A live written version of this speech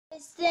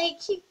it's the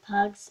Cute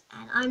Pugs,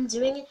 and I'm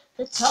doing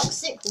the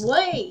toxic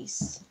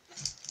waste.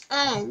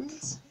 And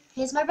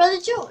here's my brother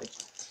George.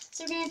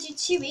 So we're going to do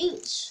 2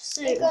 each.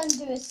 So we're going to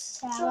do a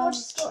salad.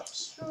 George's got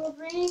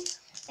strawberry.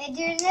 We're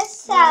doing a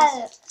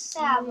salad.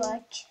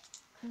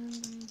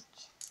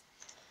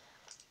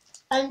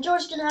 And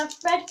George's going to have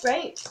red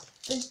grape.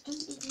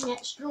 Doesn't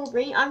get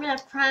strawberry. I'm going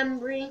to have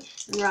cranberry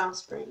and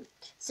raspberry.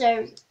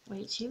 So,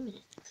 wait 2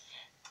 minutes.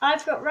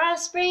 I've got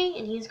raspberry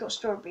and he's got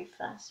strawberry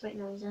first. Wait,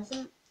 no, he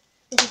doesn't.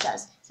 Yes, he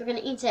does. So we're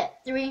going to eat it.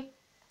 3,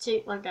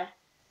 2, 1, go.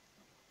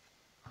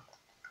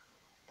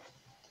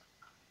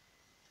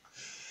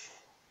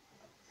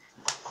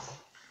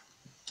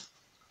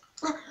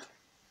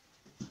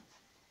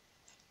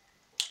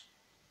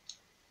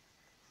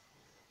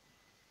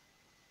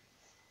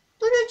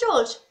 Look at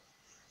George.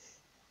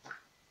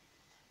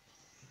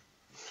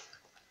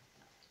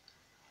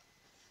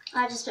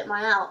 I just spit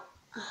mine out.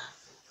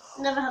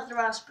 Never have the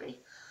raspberry.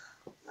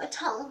 My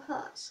tongue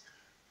hurts.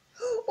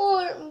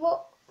 Oh,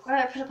 what?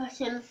 Alright, put it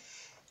back in.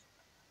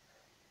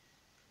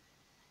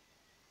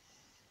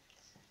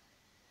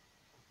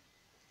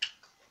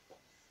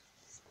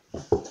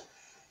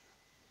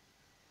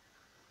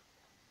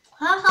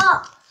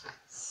 Haha!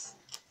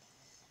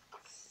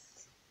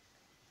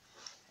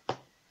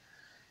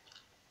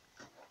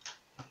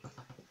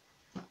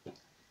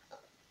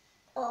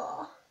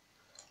 Oh.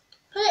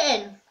 Put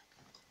it in.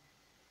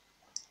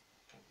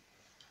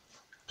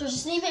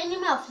 Just leave it in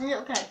your mouth and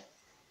it'll go.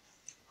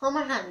 Hold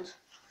my hand.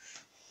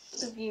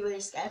 If you're really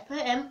scared, put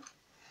it in.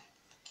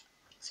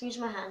 Squeeze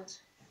my hand.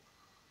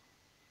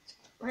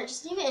 Right,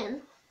 just leave it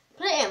in.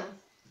 Put it in.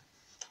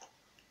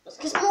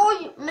 Because the more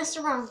you mess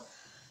around,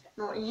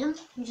 not in,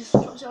 you just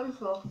drop it on the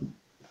floor.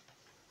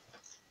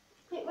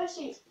 Pick my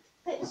seat.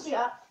 Pick the seat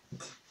up.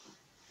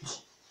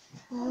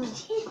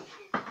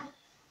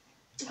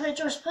 Okay,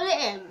 Josh, put it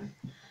in.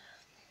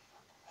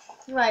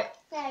 Right.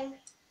 No.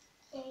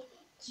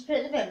 Just put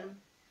it in the bin.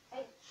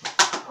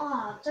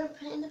 Oh, don't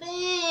put it in the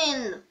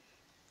bin.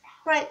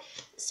 Right,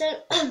 so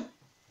that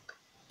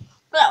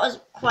was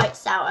quite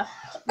sour.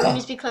 We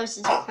need to be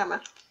closer to the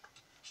camera.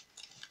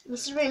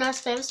 This is a really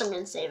nice flavour, so I'm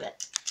going to save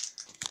it.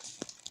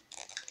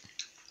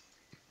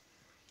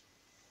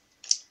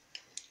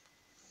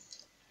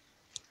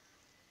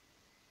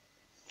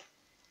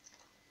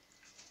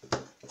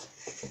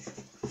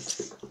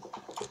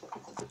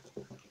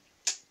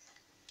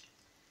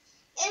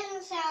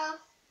 Isn't sour.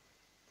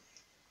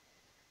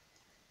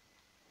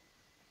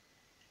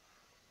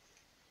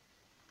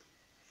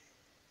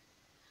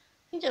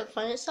 You don't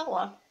find it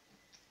sour.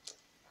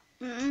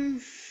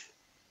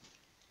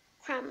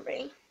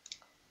 Cranberry.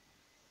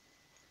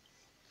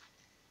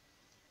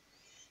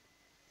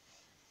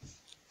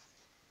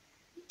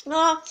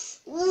 Ah,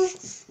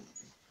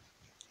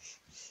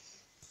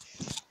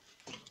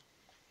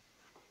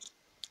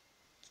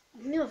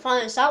 You don't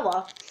find it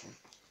sour.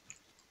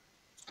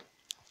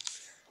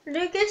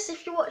 Lucas,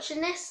 if you're watching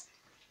this,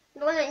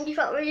 the one that you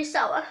felt really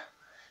sour,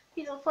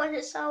 you don't find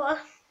it sour.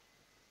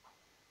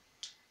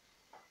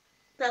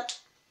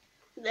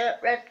 The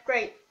red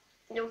grape,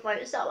 you don't find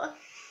it sour.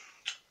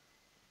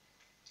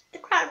 The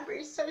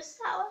cranberry is so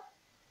sour.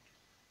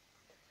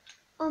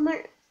 Oh,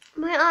 my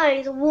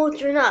eyes are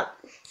watering up.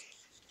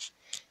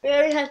 We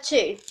only have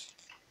 2.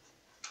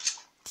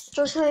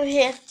 Just over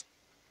here.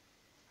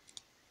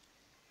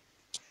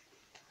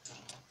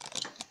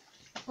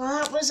 Well,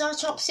 that was our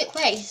toxic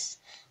waste.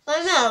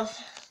 My mouth,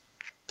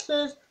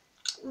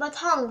 my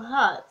tongue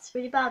hurts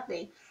really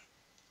badly.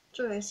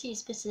 Joy, see you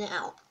spitting it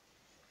out.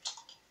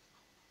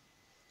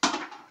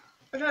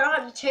 I don't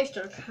like the taste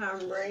of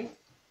cranberry.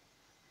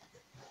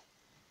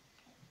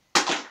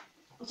 I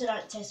don't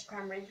like the taste of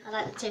cranberry. I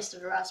like the taste of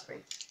the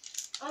raspberry.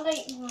 I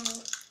like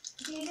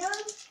do you know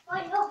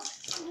I love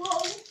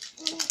one?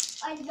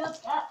 I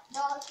love that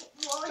last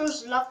one.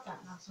 Just love that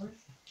last one.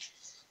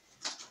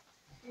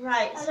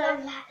 Right, I so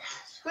love that.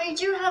 we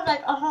do have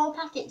like a whole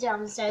packet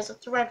downstairs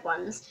of the red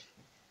ones.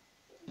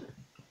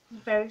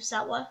 Very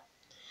sour.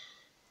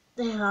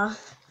 They are.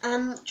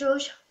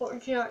 George, what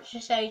would you like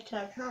to say to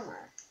the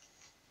camera?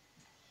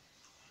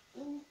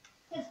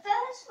 The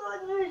first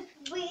one was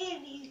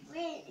really,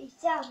 really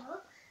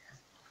sour.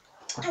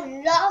 And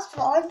the last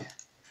one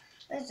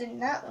wasn't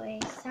that way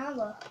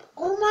sour.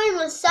 Oh,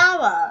 mine was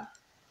sour.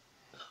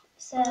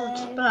 So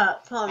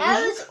But,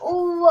 that was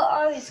all what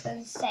I was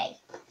going to say.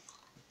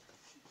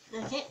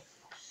 Okay.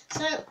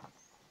 So,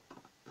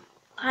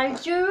 I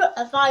do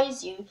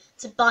advise you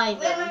to buy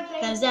them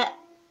because they're...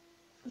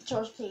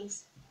 George,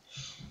 please.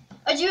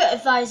 I do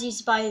advise you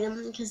to buy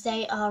them because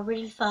they are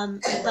really fun,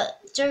 but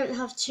don't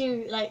have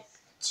two at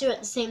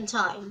the same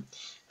time,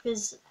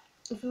 because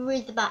if you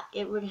read the back,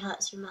 it really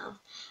hurts your mouth.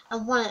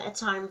 And one at a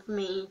time for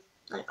me,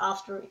 like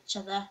after each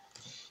other,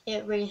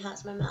 it really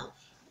hurts my mouth.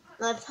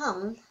 My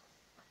tongue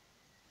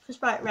was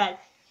bright red.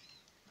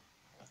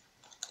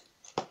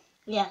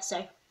 Yeah,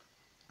 so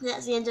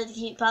that's the end of the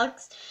Cute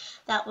Pugs.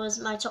 That was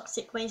my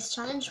toxic waste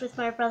challenge with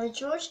my brother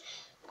George,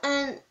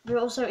 and we're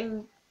also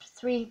in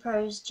 3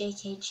 Pros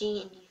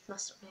JKG, and you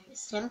must have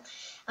noticed him.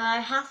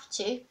 I have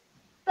to.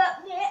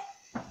 But yeah.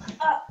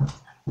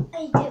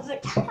 a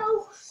different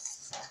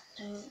house.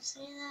 Don't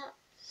say that.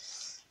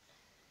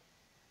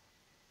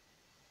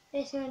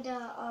 This one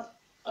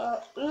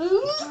Don't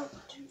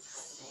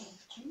say.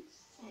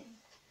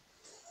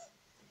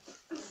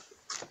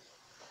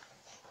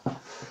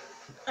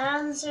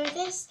 And so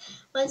this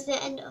was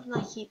the end of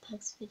my cute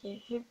pugs video.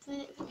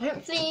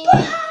 Hopefully you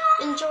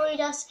enjoyed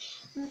us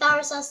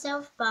embarrass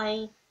ourselves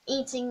by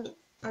eating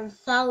and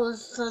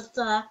thousands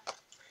of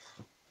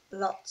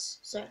lots.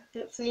 So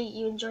hopefully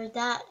you enjoyed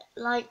that.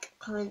 Like,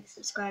 comment,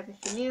 subscribe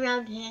if you're new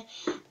around here,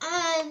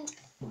 and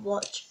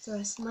watch the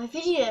rest of my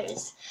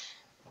videos.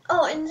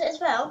 Oh, and as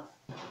well,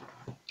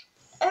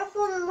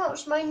 everyone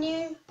watched my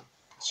new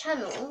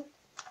channel.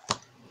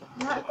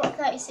 I've got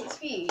 36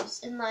 views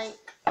in like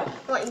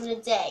not even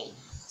a day.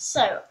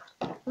 So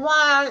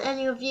why aren't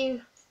any of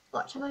you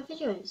watching my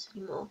videos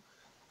anymore?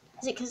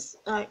 Is it because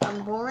like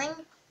I'm boring?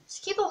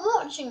 Just keep on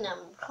watching them.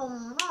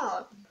 Come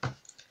on.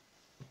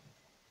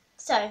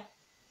 So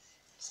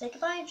say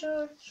goodbye,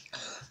 George.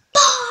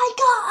 Bye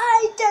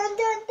guys. Dun,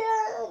 dun,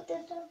 dun,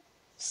 dun, dun.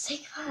 Say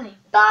goodbye.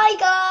 Bye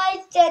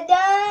guys. Dun,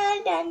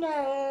 dun, dun,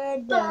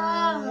 dun, dun,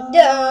 Bye.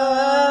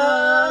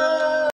 dun.